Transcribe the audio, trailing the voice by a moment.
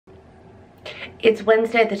It's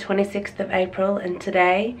Wednesday the 26th of April and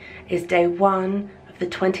today is day one of the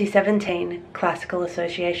 2017 Classical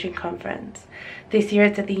Association Conference. This year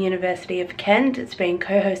it's at the University of Kent. It's being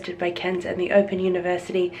co-hosted by Kent and the Open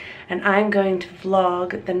University, and I'm going to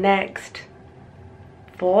vlog the next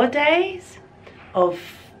 4 days of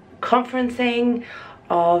conferencing,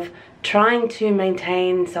 of trying to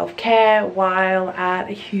maintain self-care while at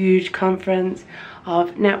a huge conference,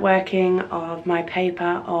 of networking, of my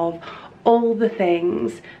paper, of all the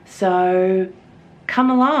things. So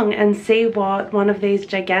come along and see what one of these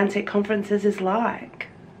gigantic conferences is like.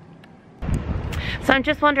 So I'm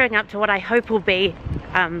just wandering up to what I hope will be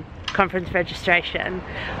conference registration.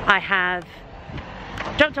 I have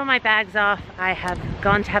dropped all my bags off, I have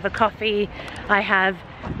gone to have a coffee, I have,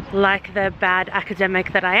 like the bad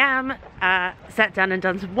academic that I am, sat down and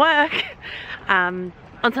done some work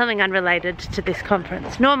on something unrelated to this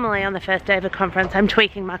conference. Normally on the first day of a conference I'm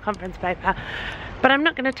tweaking my conference paper, but I'm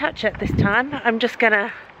not going to touch it this time. I'm just going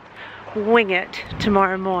to wing it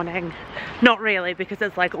tomorrow morning. Not really, because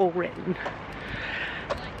it's like all written.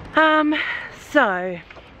 So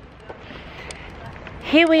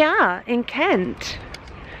here we are in Kent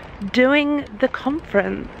doing the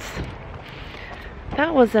conference.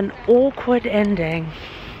 That was an awkward ending.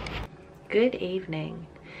 Good evening.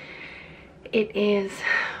 It is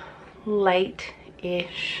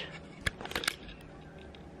late-ish,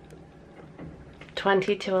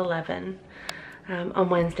 20 to 11. On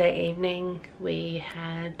Wednesday evening we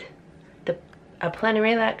had a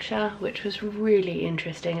plenary lecture, which was really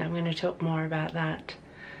interesting. I'm going to talk more about that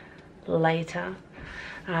later.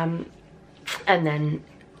 And then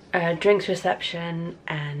a drinks reception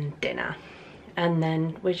and dinner. And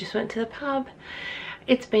then we just went to the pub.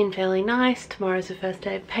 It's been fairly nice. Tomorrow's the first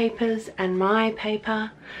day of papers and my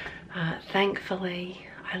paper. Thankfully,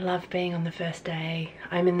 I love being on the first day.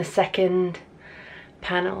 I'm in the second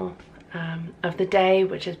panel of the day,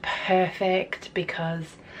 which is perfect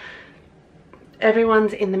because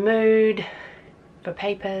everyone's in the mood for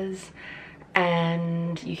papers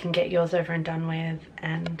and you can get yours over and done with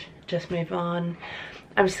and just move on.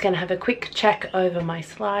 I'm just going to have a quick check over my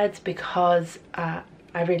slides because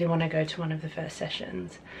I really want to go to one of the first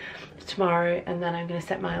sessions tomorrow, and then I'm going to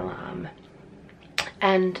set my alarm.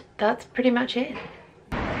 And that's pretty much it.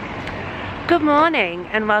 Good morning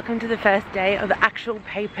and welcome to the first day of the actual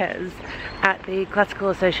papers at the Classical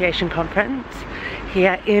Association Conference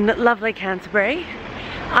here in lovely Canterbury.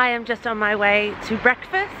 I am just on my way to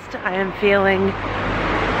breakfast. I am feeling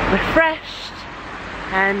refreshed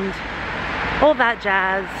and all that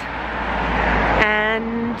jazz,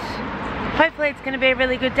 and hopefully it's going to be a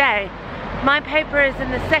really good day. My paper is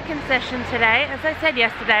in the second session today. As I said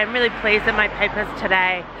yesterday, I'm really pleased that my paper's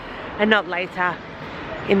today and not later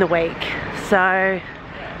in the week. So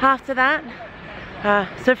after that,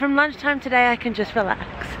 so from lunchtime today I can just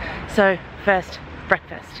relax. So first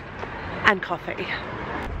breakfast and coffee.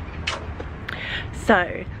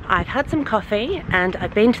 So I've had some coffee and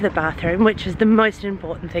I've been to the bathroom, which is the most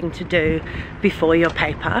important thing to do before your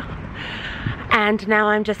paper. And now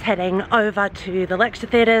I'm just heading over to the lecture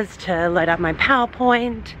theatres to load up my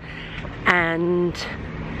PowerPoint and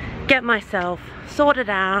get myself sorted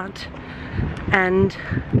out and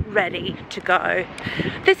ready to go.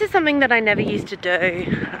 This is something that I never used to do.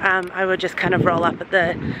 I would just kind of roll up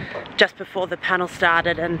at just before the panel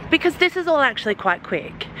started, and because this is all actually quite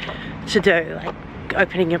quick to do, like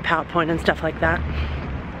opening your PowerPoint and stuff like that.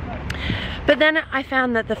 But then I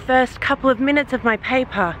found that the first couple of minutes of my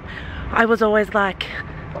paper I was always like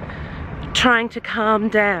trying to calm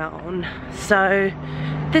down. So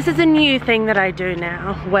this is a new thing that I do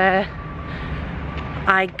now, where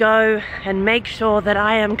I go and make sure that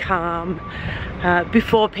I am calm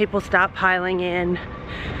before people start piling in,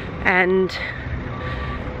 and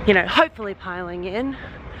you know, hopefully piling in.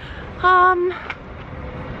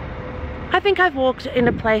 I think I've walked in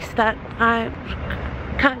a place that I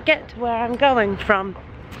can't get to where I'm going from.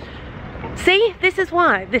 See, this is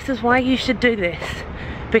why you should do this,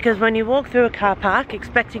 because when you walk through a car park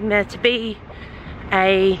expecting there to be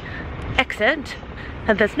a exit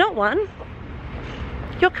and there's not one,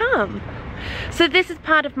 you're calm. So this is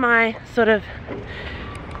part of my sort of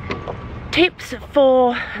tips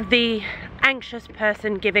for the anxious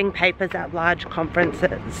person giving papers at large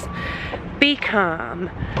conferences. Be calm.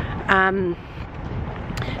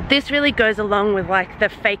 This really goes along with like the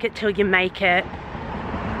fake it till you make it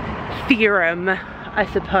theorem, I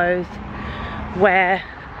suppose, where,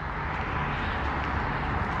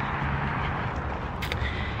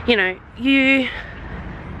 you know, you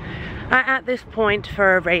are at this point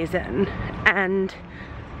for a reason, and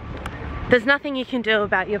there's nothing you can do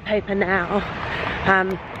about your paper now.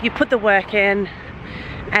 You put the work in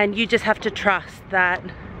and you just have to trust that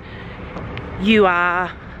you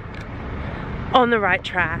are on the right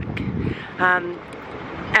track.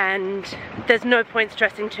 And there's no point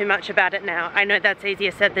stressing too much about it now. I know that's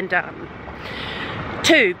easier said than done.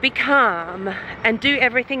 2, be calm and do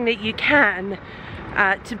everything that you can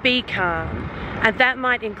to be calm. And that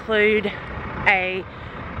might include a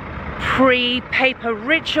pre-paper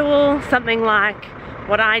ritual, something like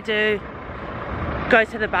what I do: go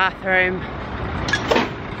to the bathroom,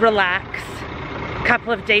 relax,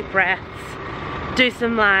 couple of deep breaths, do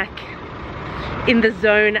some like in the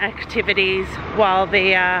zone activities while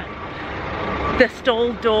the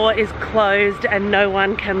stall door is closed and no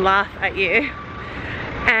one can laugh at you,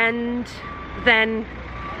 and then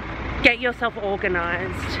get yourself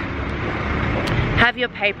organized. Have your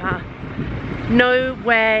paper, know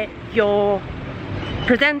where you're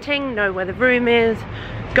presenting, know where the room is,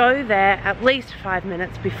 go there at least 5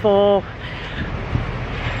 minutes before,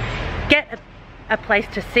 get a place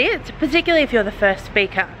to sit, particularly if you're the first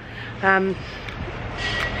speaker.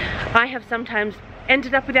 I have sometimes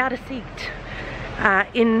ended up without a seat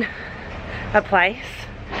in a place,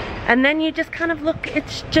 and then you just kind of look,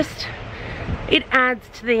 it adds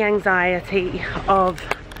to the anxiety of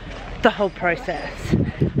the whole process.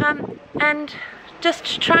 And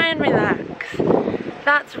just try and relax.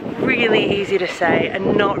 That's really easy to say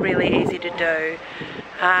and not really easy to do.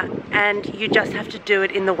 And you just have to do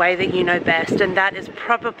it in the way that you know best, and that is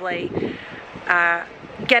probably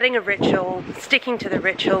getting a ritual, sticking to the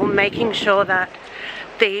ritual, making sure that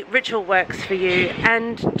the ritual works for you,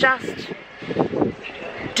 and just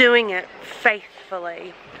doing it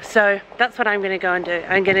faithfully. So that's what I'm going to go and do.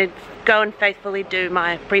 I'm going to go and faithfully do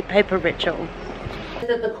my pre-paper ritual.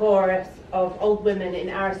 That the chorus of old women in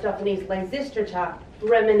Aristophanes' Lysistrata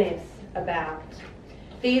reminisce about.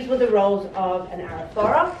 These were the roles of an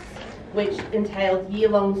Arathoros, which entailed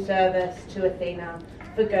year-long service to Athena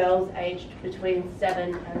for girls aged between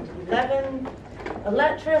 7 and 11, a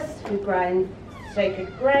letress who grinds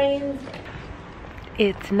sacred grains.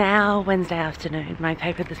 It's now Wednesday afternoon. My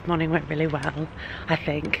paper this morning went really well, I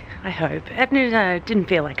think, I hope. And it didn't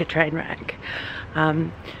feel like a train wreck,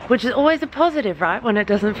 which is always a positive, right, when it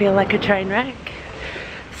doesn't feel like a train wreck.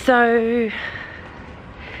 So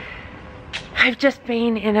I've just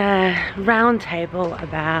been in a round table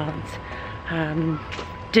about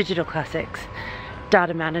digital classics,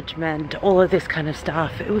 data management, all of this kind of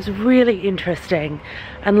stuff. It was really interesting,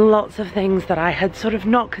 and lots of things that I had sort of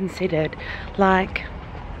not considered, like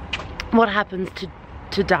what happens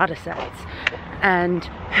to data sets, and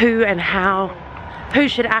who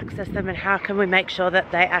should access them, and how can we make sure that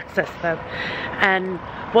they access them, and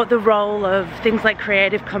what the role of things like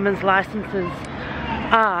Creative Commons licenses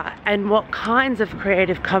are, and what kinds of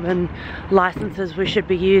Creative Commons licenses we should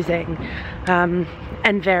be using,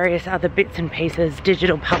 and various other bits and pieces,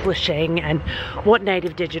 digital publishing, and what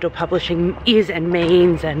native digital publishing is and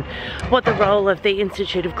means, and what the role of the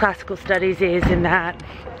Institute of Classical Studies is in that,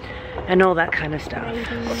 and all that kind of stuff.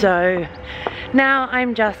 So now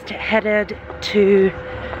I'm just headed to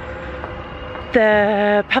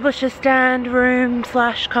the publisher stand room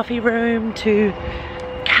 / coffee room to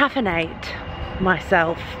caffeinate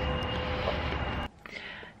myself.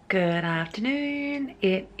 Good afternoon.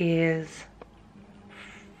 It is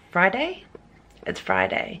Friday. It's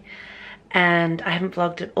Friday, and I haven't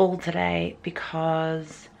vlogged at all today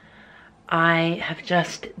because I have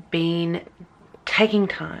just been taking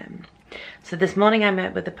time. So this morning I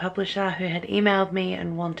met with the publisher who had emailed me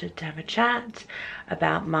and wanted to have a chat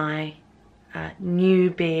about my new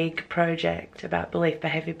big project about belief,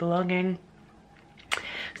 behavior, belonging.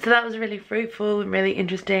 So that was really fruitful and really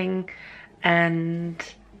interesting, and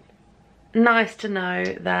nice to know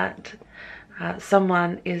that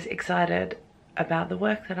someone is excited about the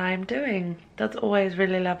work that I am doing. That's always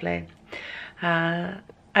really lovely. Then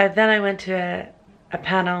I went to a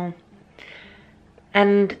panel,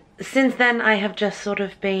 and since then I have just sort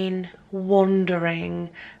of been wandering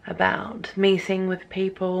about, meeting with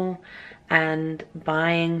people and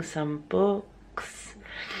buying some books.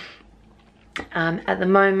 At the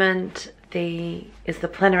moment is the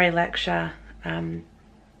plenary lecture.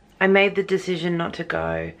 I made the decision not to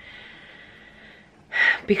go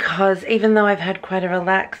because even though I've had quite a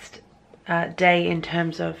relaxed day in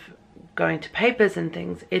terms of going to papers and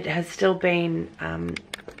things, it has still been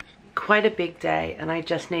quite a big day, and I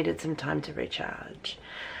just needed some time to recharge.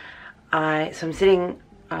 So I'm sitting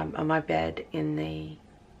on my bed in the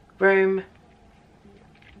room,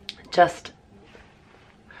 just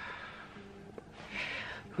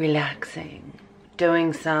relaxing,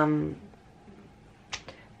 doing some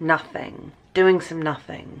nothing, doing some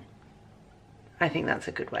nothing. I think that's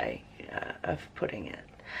a good way of putting it.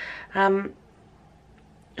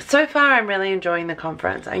 So far I'm really enjoying the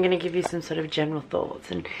conference. I'm going to give you some sort of general thoughts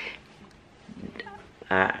and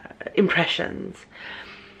impressions.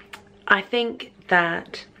 I think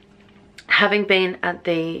that having been at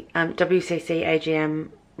the WCC AGM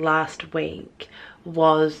last week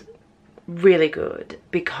was really good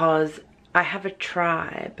because I have a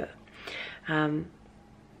tribe.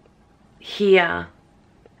 Here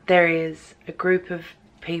there is a group of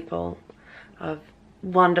people, of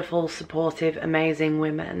wonderful, supportive, amazing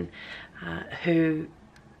women who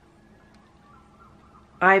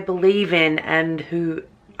I believe in and who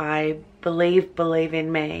I believe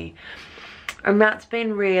in me. And that's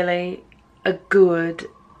been really a good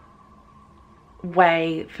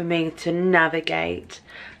way for me to navigate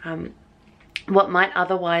what might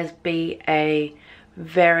otherwise be a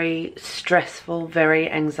very stressful, very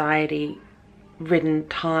anxiety-ridden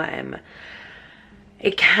time.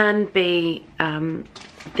 It can be,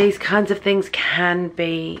 these kinds of things can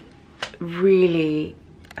be really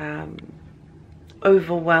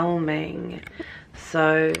overwhelming.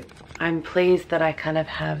 So I'm pleased that I kind of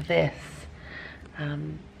have this,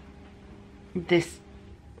 this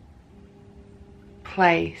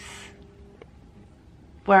place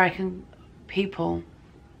where I can, people,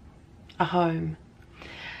 a home.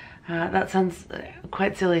 That sounds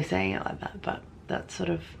quite silly saying it like that, but that's sort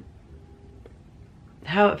of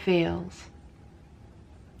how it feels.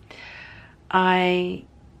 I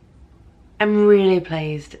am really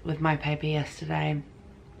pleased with my paper yesterday.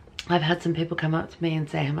 I've had some people come up to me and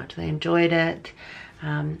say how much they enjoyed it.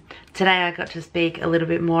 Today I got to speak a little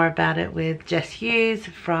bit more about it with Jess Hughes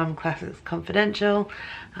from Classics Confidential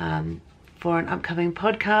for an upcoming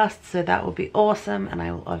podcast, so that will be awesome, and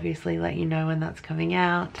I will obviously let you know when that's coming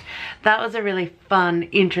out. That was a really fun,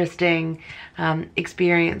 interesting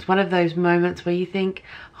experience. One of those moments where you think,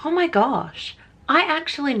 oh my gosh, I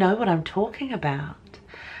actually know what I'm talking about.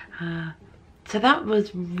 So that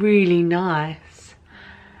was really nice.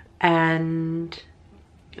 And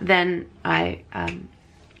then I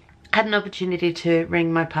had an opportunity to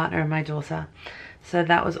ring my partner and my daughter, so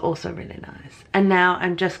that was also really nice. And now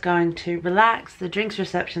I'm just going to relax. The drinks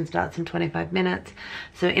reception starts in 25 minutes,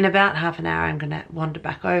 so in about half an hour I'm gonna wander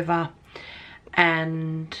back over,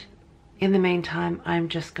 and in the meantime I'm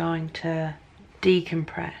just going to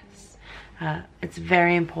decompress. It's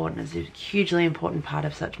very important. It's a hugely important part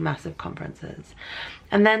of such massive conferences.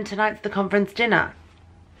 And then tonight's the conference dinner.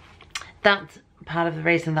 That's part of the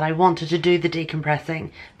reason that I wanted to do the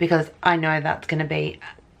decompressing, because I know that's going to be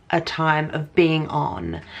a time of being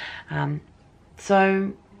on.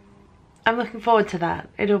 So I'm looking forward to that.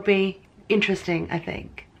 It'll be interesting, I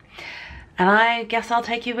think. And I guess I'll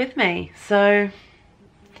take you with me. So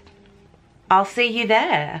I'll see you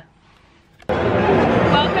there.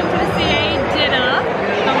 Welcome to the CA dinner.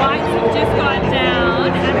 The lights have just gone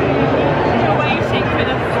down and we're waiting for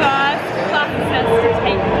the first classes to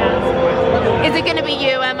take place. Is it going to be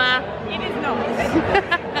you, Emma? It is not. The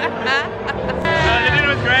dinner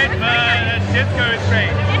was great, but disco was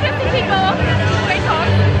great. Interesting people. Great talk.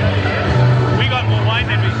 We got more wine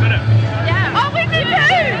than we should have. Yeah. Oh, we did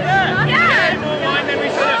too. Yeah. More wine than we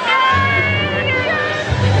should have.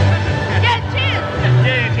 Yeah, cheers.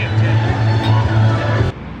 Yeah,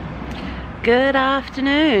 cheers. Good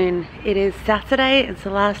afternoon. It is Saturday, it's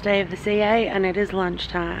the last day of the CA, and it is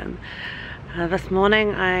lunchtime. This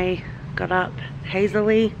morning I got up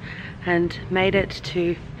hazily and made it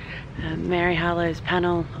to Mary Harlow's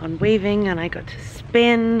panel on weaving, and I got to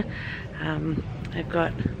spin. I've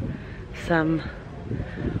got some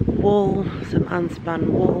wool, some unspun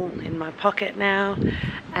wool in my pocket now,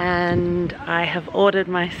 and I have ordered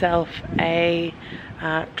myself a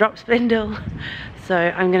drop spindle, so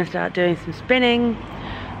I'm going to start doing some spinning.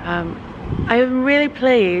 I'm really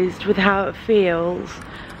pleased with how it feels,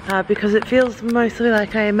 because it feels mostly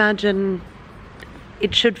like I imagine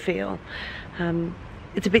it should feel.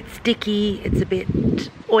 It's a bit sticky, it's a bit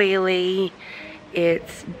oily,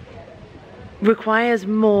 it requires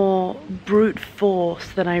more brute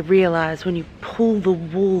force than I realise when you pull the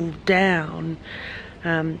wool down.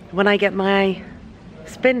 When I get my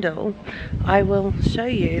spindle, I will show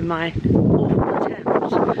you my awful attempt,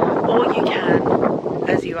 or you can,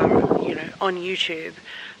 as you are, you know, on YouTube,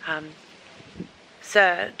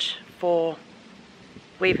 search for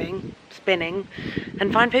weaving, spinning,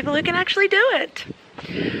 and find people who can actually do it.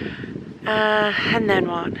 And then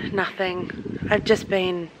what? Nothing. I've just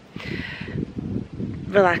been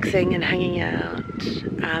relaxing and hanging out.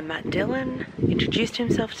 Matt Dillon introduced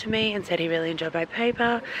himself to me and said he really enjoyed my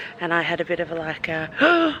paper, and I had a bit of a like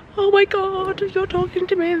oh my god, you're talking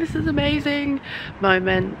to me, this is amazing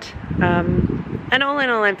moment. And all in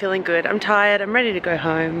all, I'm feeling good. I'm tired, I'm ready to go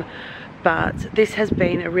home, but this has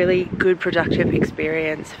been a really good, productive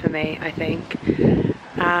experience for me, I think.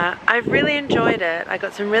 I've really enjoyed it. I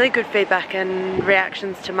got some really good feedback and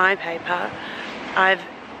reactions to my paper. I've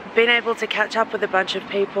been able to catch up with a bunch of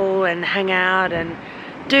people and hang out and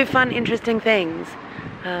do fun, interesting things,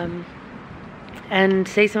 and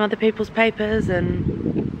see some other people's papers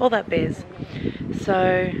and all that biz. So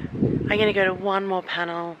I'm going to go to one more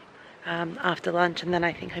panel after lunch, and then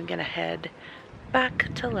I think I'm going to head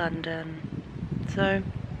back to London. So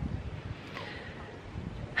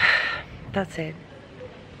that's it.